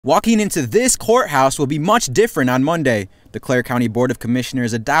Walking into this courthouse will be much different on Monday. The Clare County Board of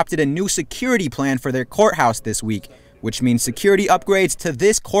Commissioners adopted a new security plan for their courthouse this week, which means security upgrades to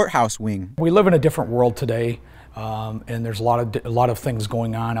this courthouse wing. We live in a different world today, and there's a lot of things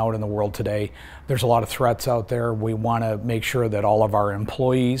going on out in the world today. There's a lot of threats out there. We want to make sure that all of our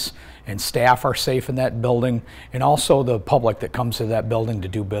employees and staff are safe in that building, and also the public that comes to that building to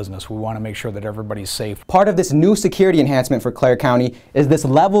do business. We want to make sure that everybody's safe. Part of this new security enhancement for Clare County is this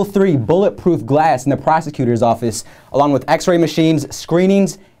level 3 bulletproof glass in the prosecutor's office, along with x-ray machines,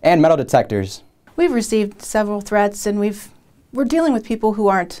 screenings, and metal detectors. We've received several threats, and we're dealing with people who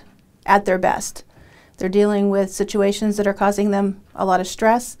aren't at their best. They're dealing with situations that are causing them a lot of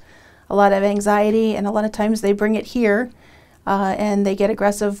stress, a lot of anxiety, and a lot of times they bring it here and they get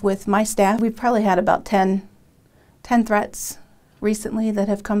aggressive with my staff. We've probably had about 10 threats recently that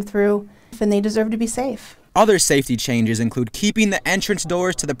have come through, and they deserve to be safe. Other safety changes include keeping the entrance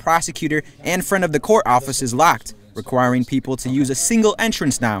doors to the prosecutor and front of the court offices locked, requiring people to use a single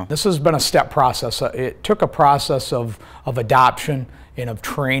entrance now. This has been a step process. It took a process of adoption and of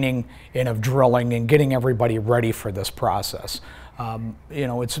training and of drilling and getting everybody ready for this process. You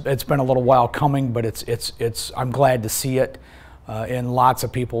know, it's been a little while coming, but I'm glad to see it. And lots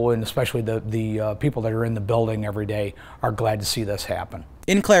of people, and especially the people that are in the building every day, are glad to see this happen.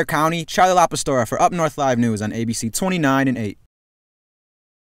 In Clare County, Charlie LaPastora for UpNorthLive News on ABC 29 and 8.